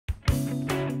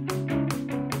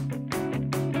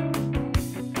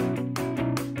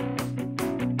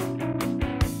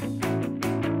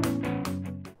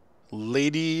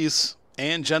Ladies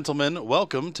and gentlemen,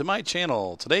 welcome to my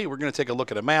channel. Today we're going to take a look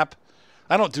at a map.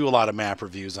 I don't do a lot of map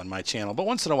reviews on my channel, but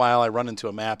once in a while I run into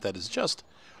a map that is just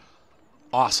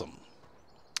awesome.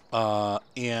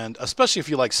 And especially if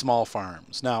you like small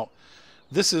farms. Now,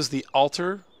 this is the what's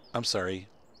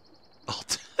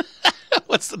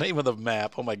the name of the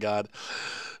map? Oh my god.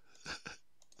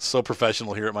 So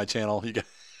professional here at my channel. You got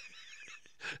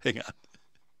hang on.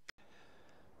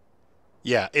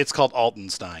 Yeah, it's called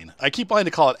Altenstien. I keep wanting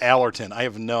to call it Allerton. I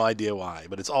have no idea why,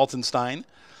 but it's Altenstien.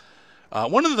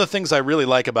 One of the things I really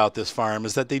like about this farm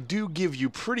is that they do give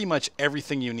you pretty much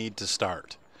everything you need to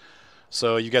start.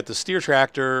 So you got the steer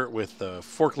tractor with the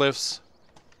forklifts.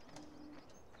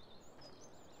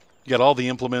 You got all the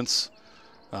implements.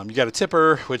 You got a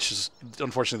tipper, which is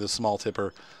unfortunately the small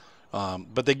tipper.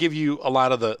 But they give you a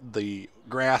lot of the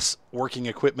grass working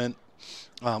equipment,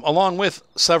 along with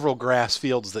several grass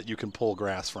fields that you can pull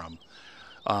grass from.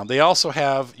 They also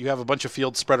have a bunch of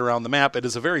fields spread around the map. It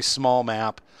is a very small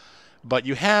map, but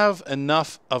you have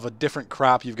enough of a different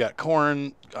crop. You've got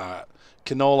corn,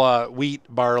 canola, wheat,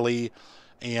 barley,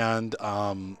 and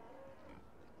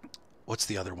what's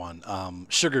the other one?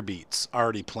 Sugar beets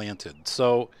already planted.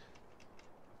 So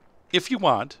if you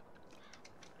want,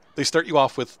 they start you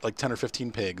off with like 10 or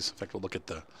 15 pigs. In fact, we'll look at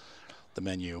the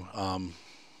menu.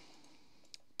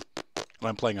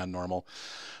 I'm playing on normal.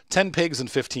 10 pigs and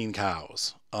 15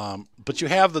 cows. But you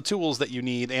have the tools that you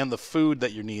need and the food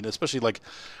that you need, especially like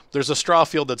there's a straw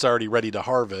field that's already ready to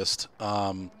harvest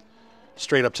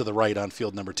straight up to the right on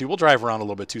field number 2. We'll drive around a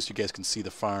little bit too so you guys can see the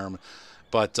farm.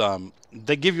 But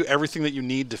they give you everything that you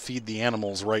need to feed the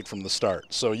animals right from the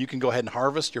start. So you can go ahead and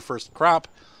harvest your first crop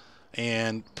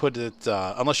and put it,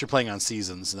 unless you're playing on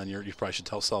seasons, and then you probably should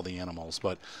sell the animals.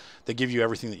 But they give you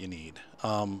everything that you need.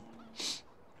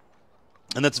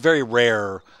 And that's very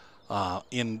rare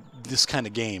in this kind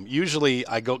of game. Usually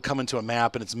I come into a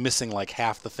map and it's missing like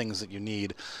half the things that you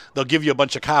need. They'll give you a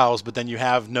bunch of cows, but then you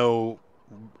have no,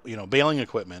 baling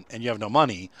equipment and you have no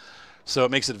money. So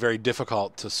it makes it very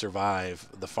difficult to survive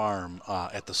the farm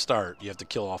at the start. You have to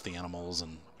kill off the animals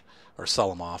or sell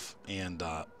them off and,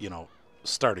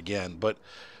 start again. But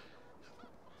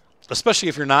especially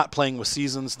if you're not playing with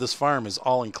seasons, this farm is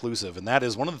all inclusive. And that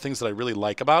is one of the things that I really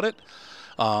like about it.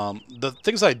 The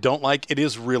things I don't like, it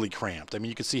is really cramped. I mean,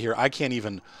 you can see here, I can't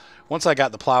even, once I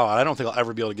got the plow out, I don't think I'll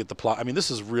ever be able to get the plow. I mean,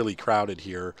 this is really crowded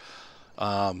here.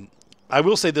 I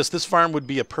will say this farm would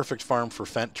be a perfect farm for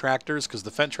Fendt tractors because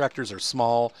the Fendt tractors are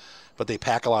small, but they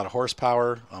pack a lot of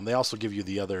horsepower. They also give you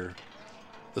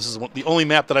this is the only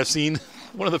map that I've seen,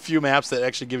 one of the few maps that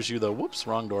actually gives you the, whoops,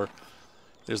 wrong door.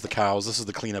 There's the cows. This is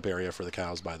the cleanup area for the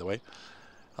cows, by the way.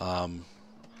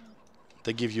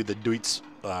 They give you the Deutz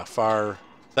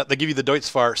They give you the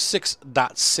Deutz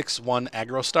 6.61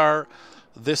 AgroStar.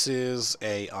 This is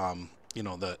a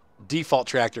the default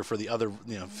tractor for the other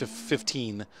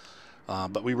 15,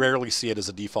 but we rarely see it as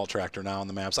a default tractor now on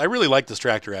the maps. I really like this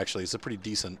tractor actually. It's a pretty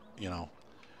decent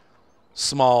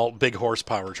small big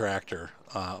horsepower tractor.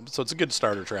 So it's a good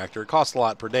starter tractor. It costs a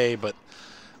lot per day, but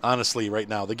honestly, right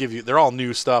now they're all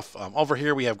new stuff. Over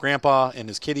here we have Grandpa and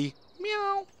his kitty.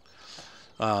 Meow.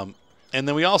 And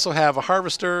then we also have a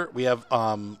harvester. We have,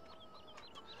 a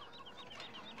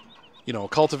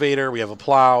cultivator. We have a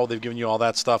plow. They've given you all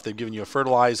that stuff. They've given you a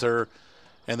fertilizer.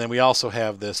 And then we also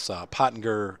have this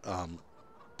Pottinger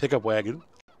pickup wagon.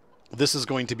 This is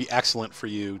going to be excellent for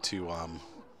you to...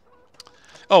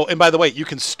 Oh, and by the way, you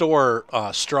can store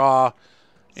straw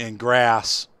and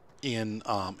grass and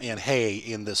hay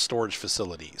in this storage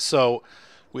facility. So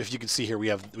if you can see here,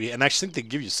 and I think they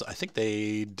give you some, I think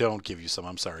they don't give you some,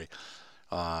 I'm sorry.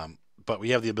 But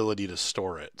we have the ability to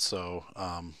store it. So,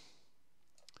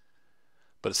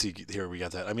 but see here, we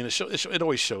got that. I mean, it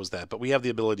always shows that, but we have the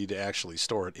ability to actually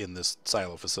store it in this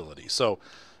silo facility. So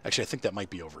actually, I think that might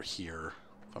be over here,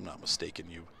 if I'm not mistaken.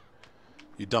 You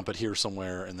dump it here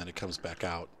somewhere, and then it comes back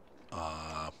out.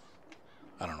 I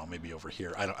don't know, maybe over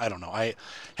here. I don't know. I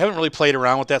haven't really played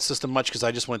around with that system much because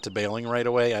I just went to baling right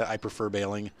away. I prefer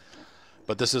baling.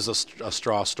 But this is a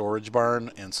straw storage barn,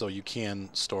 and so you can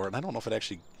store it. And I don't know if it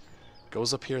actually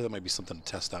goes up here. That might be something to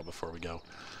test out before we go.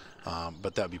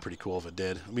 But that would be pretty cool if it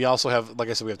did. We also have, like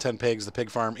I said, we have 10 pigs, the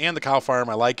pig farm, and the cow farm.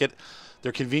 I like it.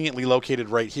 They're conveniently located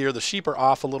right here. The sheep are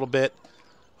off a little bit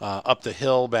up the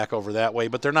hill back over that way,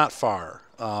 but they're not far.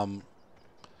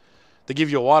 They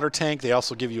give you a water tank. They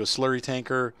also give you a slurry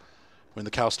tanker. When the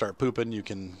cows start pooping, you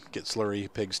can get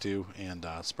slurry, pigs do, and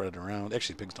spread it around.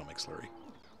 Actually, pigs don't make slurry.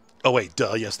 Oh, wait,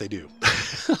 duh, yes, they do.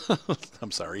 I'm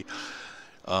sorry.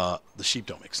 The sheep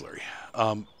don't make slurry.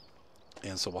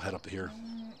 And so we'll head up here.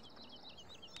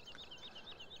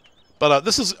 But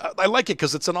this is, I like it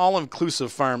because it's an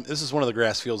all-inclusive farm. This is one of the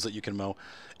grass fields that you can mow.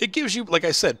 It gives you, like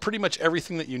I said, pretty much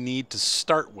everything that you need to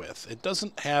start with. It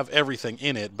doesn't have everything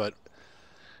in it, but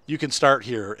you can start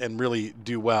here and really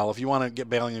do well. If you want to get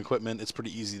baling equipment, it's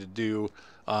pretty easy to do.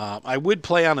 I would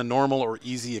play on a normal or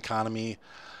easy economy.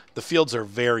 The fields are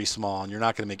very small, and you're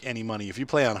not going to make any money. If you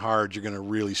play on hard, you're going to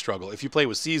really struggle. If you play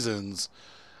with Seasons,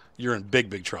 you're in big,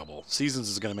 big trouble. Seasons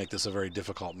is going to make this a very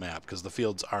difficult map because the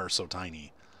fields are so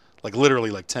tiny. Like literally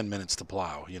like 10 minutes to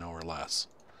plow, you know, or less.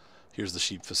 Here's the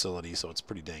sheep facility, so it's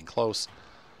pretty dang close.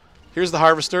 Here's the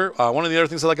harvester. One of the other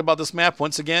things I like about this map,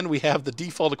 once again, we have the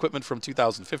default equipment from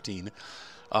 2015.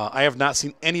 I have not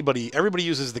seen anybody, everybody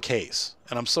uses the case,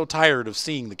 and I'm so tired of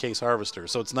seeing the case harvester.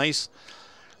 So it's nice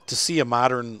to see a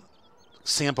modern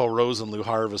Sampo Rosenlu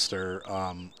harvester.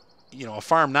 You know, a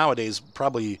farm nowadays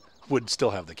probably would still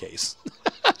have the case.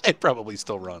 It probably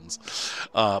still runs.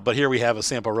 But here we have a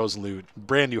Sampo Rosenlu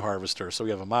brand new harvester. So we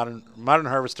have a modern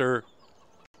harvester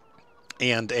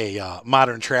and a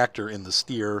modern tractor in the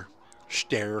steer.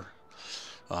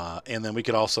 And then we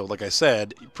could also, like I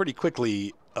said, pretty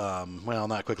quickly, well,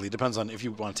 not quickly, it depends on if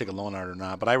you want to take a loan out or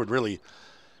not, but I would really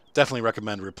definitely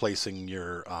recommend replacing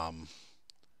your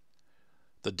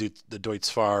the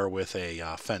Deutz-Fahr with a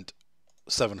Fendt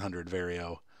 700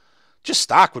 Vario. Just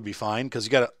stock would be fine because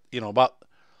you got, you know, about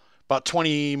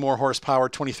 20 more horsepower,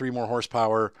 23 more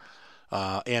horsepower,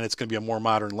 and it's going to be a more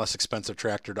modern, less expensive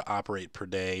tractor to operate per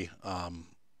day,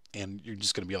 and you're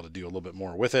just going to be able to do a little bit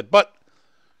more with it. But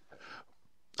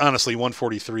honestly,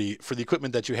 143, for the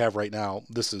equipment that you have right now,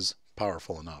 this is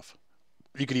powerful enough.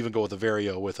 You could even go with a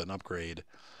Vario with an upgrade,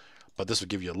 but this would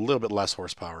give you a little bit less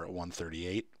horsepower at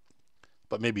 138.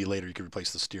 But maybe later you could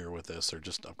replace the steer with this or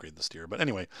just upgrade the steer. But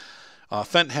anyway,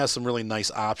 Fendt has some really nice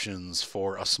options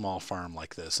for a small farm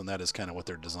like this, and that is kind of what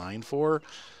they're designed for.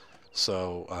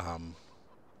 So,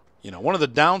 you know, one of the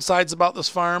downsides about this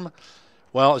farm,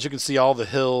 well, as you can see, all the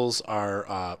hills are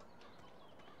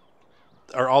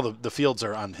all the fields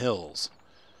are on hills.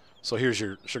 So here's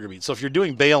your sugar beet. So if you're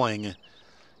doing baling,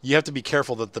 you have to be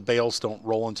careful that the bales don't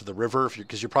roll into the river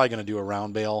because you're probably going to do a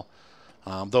round bale.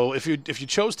 Though if you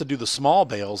chose to do the small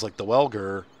bales like the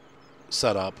Welger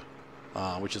setup,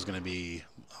 which is going to be,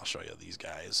 I'll show you these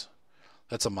guys.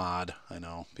 That's a mod. I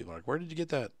know people are like, where did you get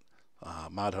that?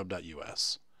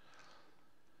 Modhub.us.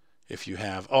 If you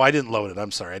have, oh, I didn't load it.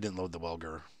 I'm sorry, I didn't load the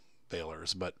Welger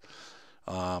balers. But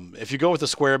if you go with the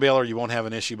square baler, you won't have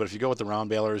an issue. But if you go with the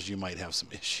round balers, you might have some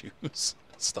issues.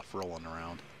 Stuff rolling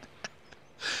around.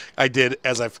 I did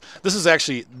this is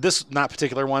actually this not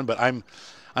particular one, but I'm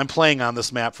playing on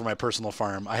this map for my personal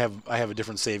farm. I have a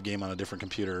different save game on a different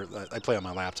computer. I play on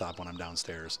my laptop when I'm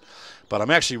downstairs. But I'm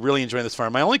actually really enjoying this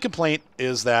farm. My only complaint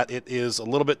is that it is a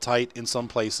little bit tight in some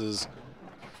places.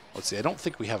 Let's see, I don't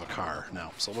think we have a car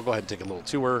now. So we'll go ahead and take a little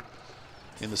tour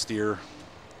in the steer.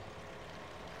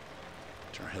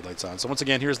 Turn our headlights on. So once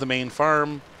again, here's the main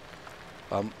farm.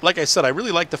 Like I said, I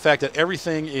really like the fact that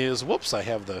everything is, whoops, I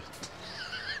have the,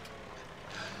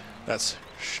 that's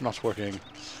not working.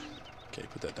 Okay,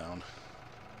 put that down.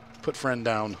 Put friend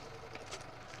down.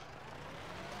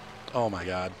 Oh my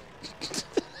God.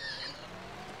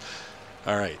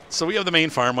 All right, so we have the main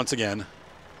farm once again.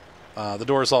 The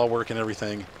doors all work and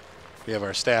everything. We have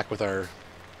our stack with our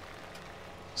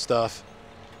stuff.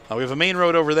 We have a main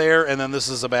road over there, and then this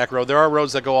is a back road. There are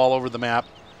roads that go all over the map.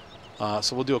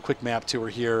 So we'll do a quick map tour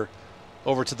here.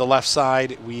 Over to the left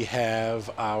side, we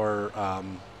have our,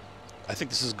 I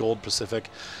think this is Gold Pacific.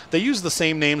 They use the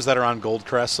same names that are on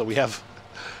Goldcrest, so we have,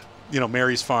 you know,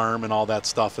 Mary's Farm and all that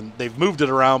stuff, and they've moved it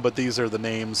around, but these are the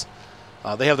names.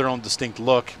 They have their own distinct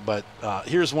look, but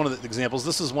here's one of the examples.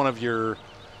 This is one of your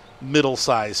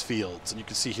middle-sized fields, and you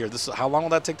can see here, this is, how long will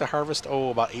that take to harvest?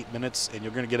 Oh, about 8 minutes, and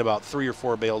you're going to get about 3 or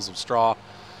 4 bales of straw.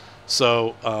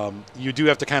 So you do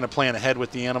have to kind of plan ahead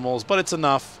with the animals, but it's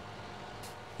enough,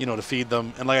 you know, to feed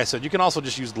them. And like I said, you can also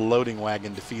just use the loading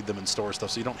wagon to feed them and store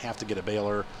stuff, so you don't have to get a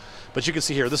baler. But you can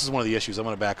see here, this is one of the issues. I'm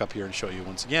going to back up here and show you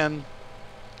once again.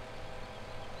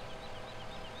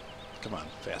 Come on,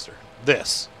 faster.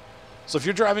 This. So if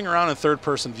you're driving around in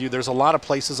third-person view, there's a lot of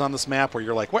places on this map where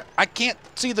you're like, what? I can't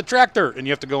see the tractor, and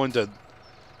you have to go into,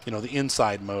 you know, the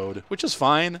inside mode, which is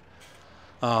fine.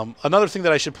 Another thing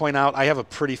that I should point out, I have a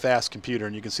pretty fast computer,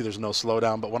 and you can see there's no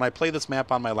slowdown, but when I play this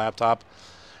map on my laptop,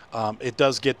 it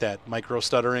does get that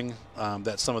micro-stuttering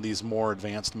that some of these more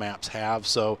advanced maps have.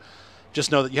 So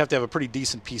just know that you have to have a pretty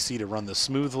decent PC to run this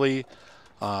smoothly.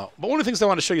 But one of the things I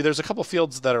want to show you, there's a couple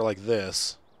fields that are like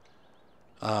this.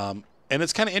 And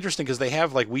it's kind of interesting because they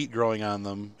have like wheat growing on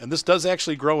them. And this does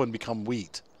actually grow and become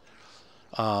wheat.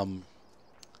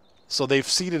 So they've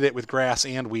seeded it with grass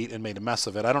and wheat and made a mess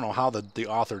of it. I don't know how the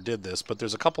author did this, but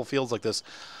there's a couple fields like this.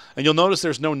 And you'll notice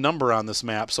there's no number on this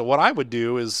map. So what I would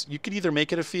do is you could either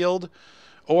make it a field,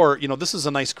 or, you know, this is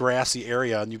a nice grassy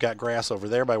area, and you've got grass over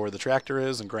there by where the tractor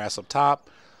is and grass up top.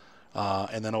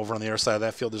 And then over on the other side of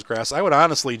that field, there's grass. I would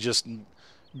honestly just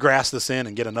grass this in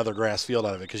and get another grass field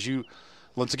out of it, because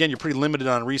once again, you're pretty limited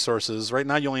on resources. Right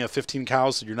now you only have 15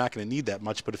 cows, so you're not going to need that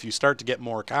much. But if you start to get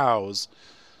more cows,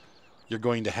 you're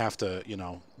going to have to, you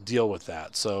know, deal with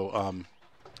that. So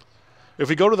if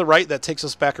we go to the right, that takes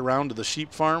us back around to the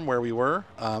sheep farm where we were.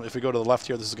 If we go to the left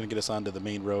here, this is going to get us onto the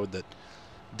main road that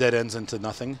dead ends into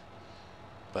nothing.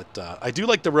 But I do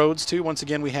like the roads, too. Once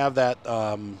again, we have that...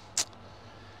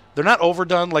 they're not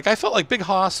overdone. Like, I felt like Big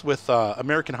Hoss with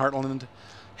American Heartland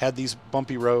had these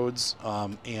bumpy roads,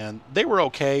 and they were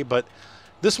okay, but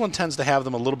this one tends to have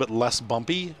them a little bit less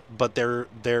bumpy, but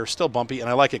they're still bumpy, and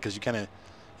I like it because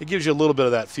it gives you a little bit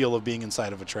of that feel of being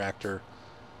inside of a tractor.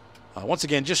 Once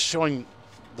again, just showing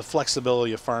the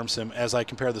flexibility of Farm Sim as I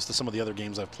compare this to some of the other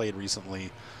games I've played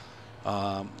recently.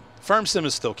 Farm Sim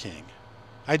is still king.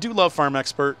 I do love Farm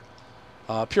Expert.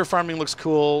 Pure Farming looks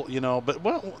cool, you know, but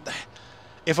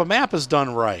if a map is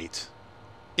done right,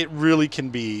 it really can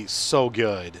be so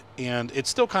good. And it's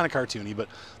still kind of cartoony, but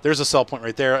there's a sell point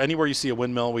right there. Anywhere you see a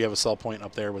windmill, we have a sell point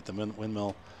up there with the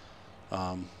windmill.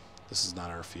 This is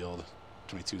not our field.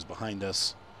 22 is behind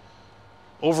us.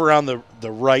 Over on the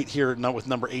right here, not with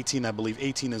number 18, I believe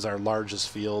 18 is our largest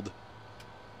field.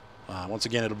 Once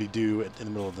again, it'll be due in the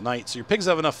middle of the night. So your pigs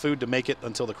have enough food to make it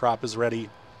until the crop is ready.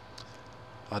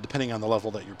 Depending on the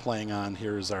level that you're playing on,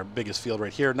 here's our biggest field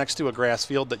right here, next to a grass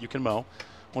field that you can mow.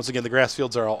 Once again, the grass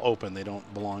fields are all open. They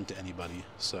don't belong to anybody.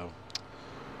 So,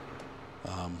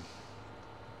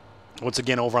 once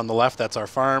again, over on the left, that's our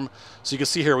farm. So you can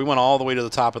see here, we went all the way to the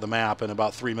top of the map, and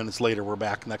about 3 minutes later, we're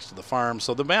back next to the farm.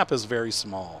 So the map is very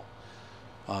small,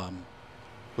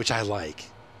 which I like.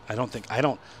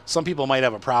 Some people might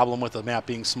have a problem with the map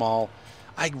being small.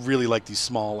 I really like these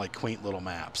small, like, quaint little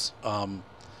maps. And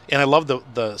I love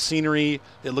the scenery.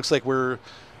 It looks like we're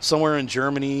somewhere in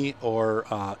Germany or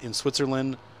in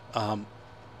Switzerland.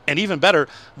 And even better,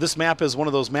 this map is one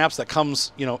of those maps that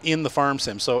comes, you know, in the Farm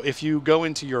Sim. So if you go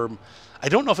into your... I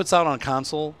don't know if it's out on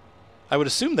console. I would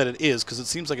assume that it is, because it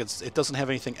seems like it doesn't have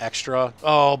anything extra.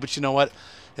 Oh, but you know what?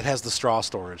 It has the straw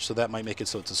storage, so that might make it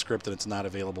so it's a script and it's not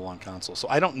available on console. So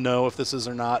I don't know if this is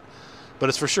or not, but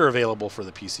it's for sure available for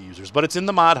the PC users. But it's in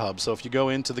the mod hub, so if you go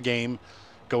into the game,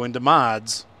 go into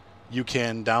mods, you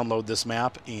can download this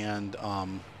map and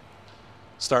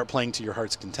start playing to your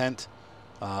heart's content.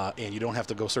 And you don't have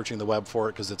to go searching the web for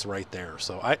it because it's right there.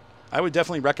 So I would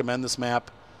definitely recommend this map.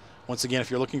 Once again,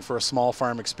 if you're looking for a small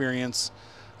farm experience,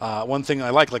 one thing I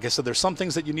like I said, there's some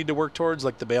things that you need to work towards,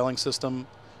 like the baling system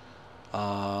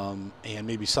and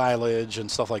maybe silage and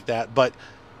stuff like that. But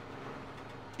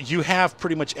you have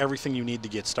pretty much everything you need to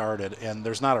get started, and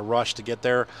there's not a rush to get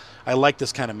there. I like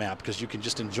this kind of map because you can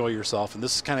just enjoy yourself, and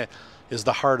this kind of is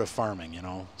the heart of farming, you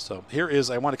know. So here is,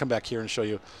 I want to come back here and show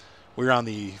you. We're on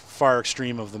the far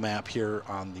extreme of the map here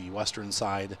on the western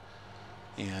side.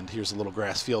 And here's a little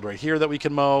grass field right here that we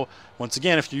can mow. Once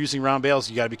again, if you're using round bales,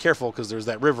 you got to be careful because there's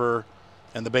that river,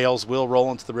 and the bales will roll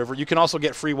into the river. You can also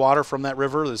get free water from that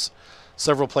river. There's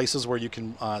several places where you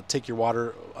can take your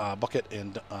water bucket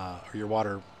and or your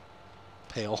water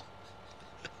pail,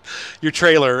 your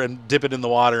trailer, and dip it in the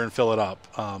water and fill it up.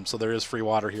 So there is free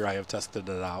water here. I have tested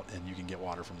it out, and you can get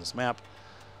water from this map.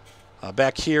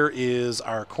 Back here is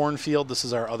our cornfield. This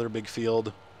is our other big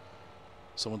field.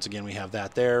 So once again, we have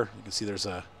that there. You can see there's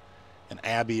an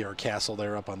abbey or castle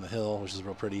there up on the hill, which is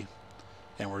real pretty.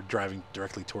 And we're driving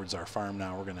directly towards our farm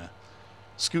now. We're going to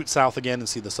scoot south again and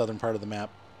see the southern part of the map.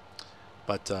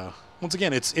 But once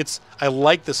again, I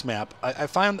like this map. I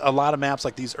found a lot of maps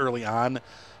like these early on,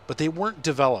 but they weren't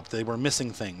developed. They were missing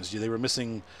things. They were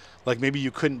missing, like maybe you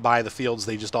couldn't buy the fields.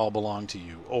 They just all belonged to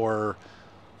you. Or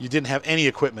you didn't have any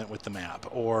equipment with the map,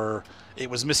 or it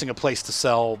was missing a place to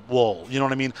sell wool. You know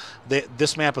what I mean?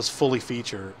 This map is fully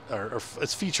feature, or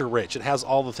it's feature rich. It has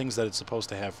all the things that it's supposed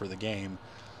to have for the game,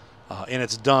 and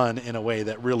it's done in a way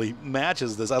that really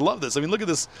matches this. I love this. I mean, look at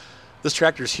this. This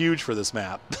tractor's huge for this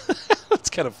map. It's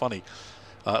kind of funny.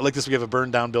 Like this, we have a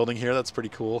burned down building here. That's pretty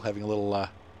cool, having a little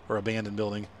or abandoned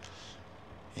building.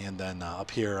 And then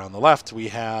up here on the left, we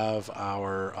have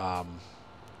our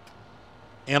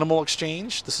animal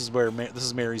exchange. This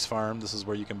is Mary's farm. This is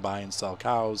where you can buy and sell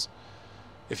cows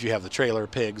if you have the trailer,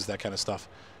 pigs, that kind of stuff,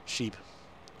 sheep.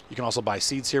 You can also buy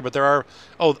seeds here, but there are,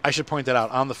 oh, I should point that out.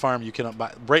 On the farm, you can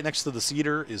buy, right next to the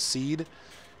seeder is seed,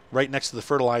 right next to the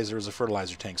fertilizer is a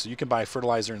fertilizer tank. So you can buy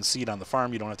fertilizer and seed on the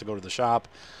farm. You don't have to go to the shop.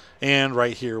 And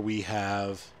right here we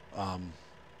have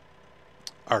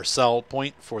our sell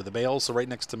point for the bales. So right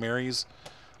next to Mary's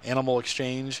Animal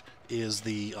Exchange is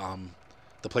the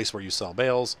place where you sell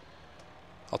bales.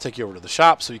 I'll take you over to the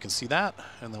shop so you can see that,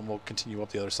 and then we'll continue up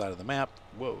the other side of the map.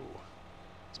 Whoa.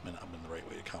 I'm in the right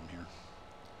way to come here.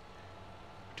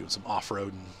 Doing some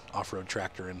off-road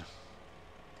tractoring.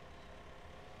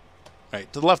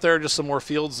 Right, to the left there, just some more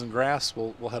fields and grass.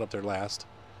 We'll head up there last.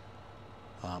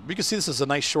 But you can see this is a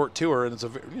nice short tour, and it's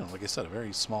like I said, a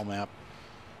very small map.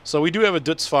 So we do have a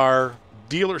Dutzfar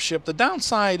dealership. The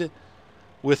downside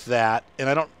with that,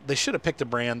 and they should have picked a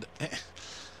brand.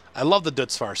 I love the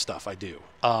Dutzfar stuff, I do.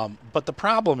 But the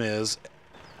problem is,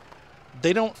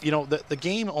 they don't, the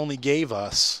game only gave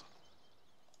us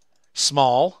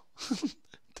small.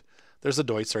 There's a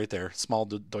Deutz right there, small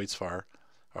Dutzfar,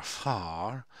 or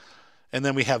far. And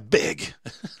then we have big.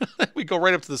 We go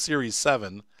right up to the Series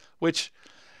 7, which,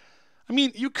 I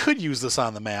mean, you could use this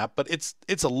on the map, but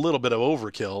it's a little bit of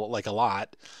overkill, like a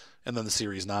lot. And then the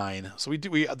Series 9. So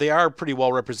they are pretty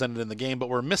well represented in the game, but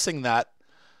we're missing that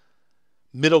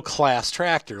middle class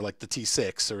tractor like the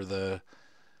T6 or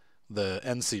the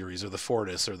N series or the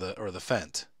Fortis or the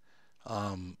Fendt.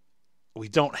 We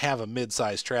don't have a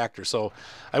mid-sized tractor, so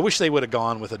I wish they would have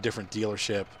gone with a different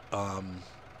dealership.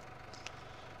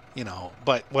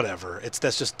 But whatever.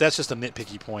 That's just a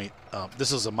nitpicky point.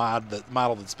 This is a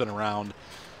model that's been around,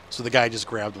 so the guy just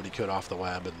grabbed what he could off the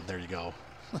web, and there you go.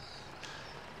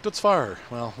 Dutzfar.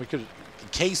 Well, we could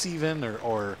Case even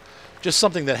or just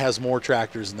something that has more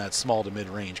tractors in that small to mid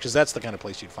range, because that's the kind of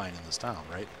place you'd find in this town,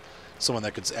 right? Someone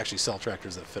that could actually sell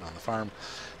tractors that fit on the farm.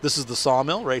 This is the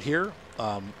sawmill right here.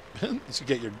 You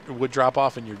get your wood drop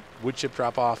off and your wood chip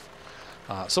drop off.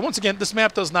 So once again, this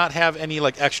map does not have any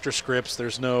like extra scripts.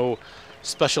 There's no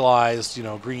specialized,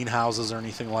 greenhouses or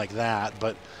anything like that.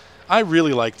 But I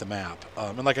really like the map,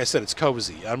 and like I said, it's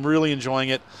cozy. I'm really enjoying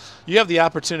it. You have the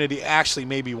opportunity to actually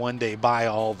maybe one day buy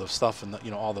all the stuff and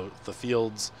all the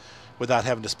fields without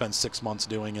having to spend 6 months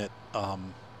doing it.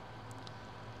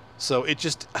 So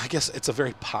I guess it's a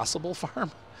very possible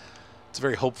farm. It's a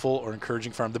very hopeful or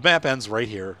encouraging farm. The map ends right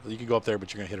here. You can go up there,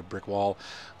 but you're going to hit a brick wall.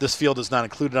 This field is not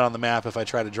included on the map. If I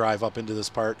try to drive up into this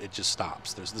part, it just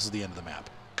stops. This is the end of the map,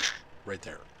 right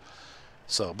there.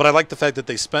 So, but I like the fact that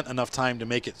they spent enough time to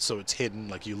make it so it's hidden.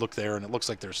 Like you look there, and it looks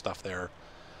like there's stuff there,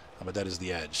 but that is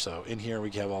the edge. So in here we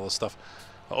have all this stuff.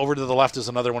 Over to the left is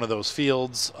another one of those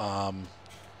fields.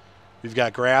 We've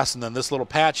got grass, and then this little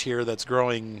patch here that's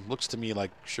growing looks to me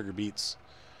like sugar beets.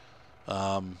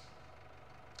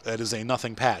 That is a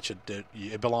nothing patch.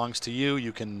 It belongs to you.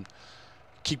 You can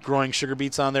keep growing sugar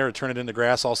beets on there or turn it into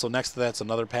grass. Also next to that's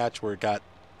another patch where it got.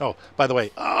 Oh, by the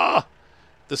way,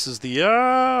 this is the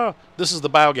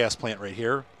biogas plant right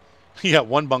here. You got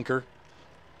one bunker,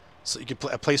 so you can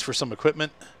a place for some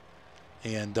equipment,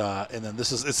 and then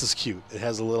this is cute. It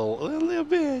has a little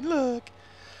bit. Look.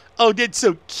 Oh, that's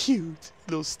so cute.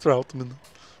 Little Stroutman.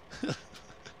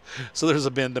 So there's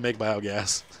a bin to make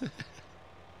biogas.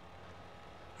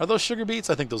 Are those sugar beets?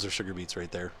 I think those are sugar beets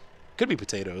right there. Could be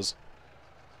potatoes.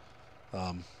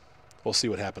 We'll see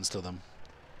what happens to them.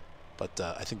 But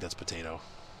I think that's potato.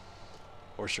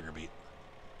 Or sugar beet.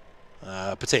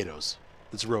 Potatoes.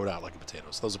 It's rowed out like a potato.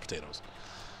 So those are potatoes.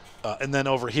 And then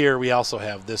over here we also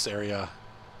have this area,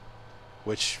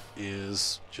 which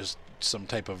is just some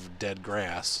type of dead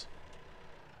grass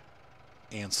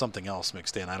and something else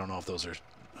mixed in. I don't know if those are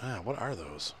what are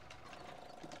those?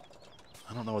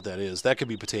 I don't know what that is. That could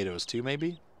be potatoes too,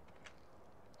 maybe.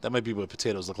 That might be what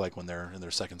potatoes look like when they're in their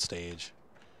second stage,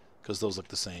 because those look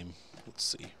the same. Let's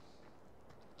see.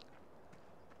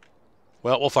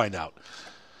 Well, we'll find out.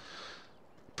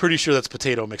 Pretty sure that's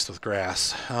potato mixed with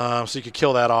grass. So you could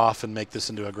kill that off and make this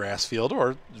into a grass field,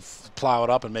 or plow it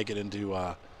up and make it into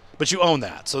but you own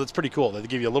that, so that's pretty cool. They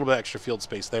give you a little bit extra field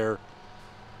space there.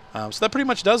 So that pretty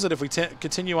much does it. If we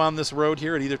continue on this road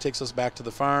here, it either takes us back to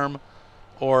the farm,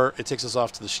 or it takes us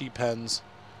off to the sheep pens.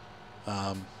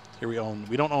 Here we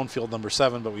don't own field number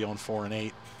 7, but we own 4 and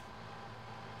 8.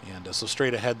 And so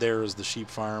straight ahead there is the sheep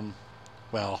farm.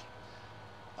 Well,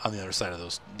 on the other side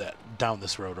of down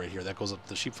this road right here, that goes up to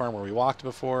the sheep farm where we walked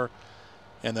before.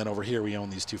 And then over here we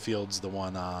own these 2 fields, the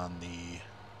one on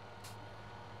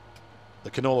the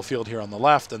canola field here on the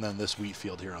left, and then this wheat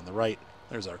field here on the right.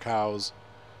 There's our cows,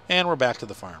 and we're back to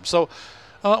the farm. So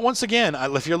once again,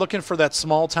 if you're looking for that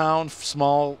small town,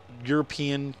 small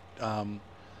European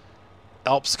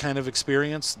Alps kind of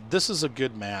experience, this is a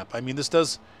good map. I mean, it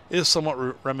is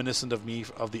somewhat reminiscent of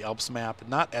the Alps map,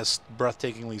 not as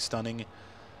breathtakingly stunning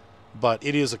but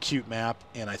it is a cute map,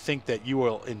 and I think that you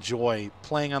will enjoy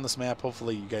playing on this map.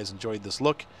 Hopefully you guys enjoyed this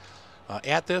look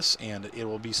at this, and it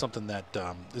will be something that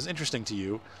is interesting to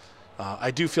you.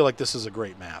 I do feel like this is a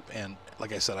great map, and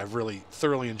like I said, I've really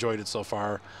thoroughly enjoyed it so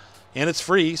far, and it's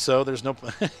free, so there's no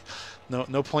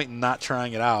no point in not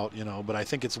trying it out, you know. But I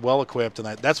think it's well equipped,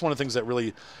 and that's one of the things that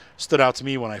really stood out to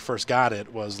me when I first got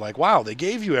it, was like, wow, they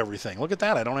gave you everything. Look at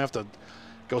that. I don't have to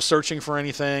go searching for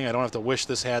anything. I don't have to wish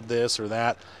this had this or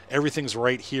that. Everything's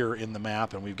right here in the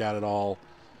map, and we've got it all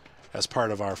as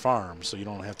part of our farm, so you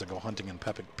don't have to go hunting and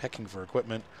pecking for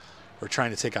equipment or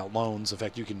trying to take out loans. In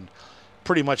fact, you can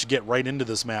pretty much get right into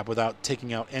this map without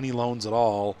taking out any loans at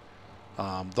all.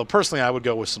 Though personally, I would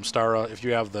go with some Stara. If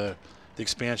you have the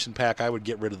expansion pack, I would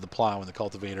get rid of the plow and the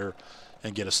cultivator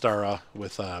and get a Stara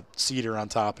with a seeder on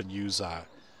top and use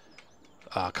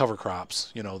cover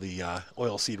crops, you know, the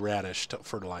oilseed radish to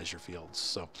fertilize your fields.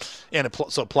 So, and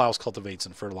so it plows, cultivates,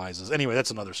 and fertilizes. Anyway,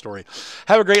 that's another story.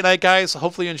 Have a great night, guys.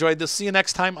 Hopefully you enjoyed this. See you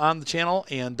next time on the channel.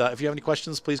 And if you have any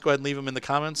questions, please go ahead and leave them in the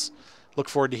comments. Look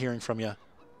forward to hearing from you.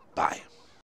 Bye.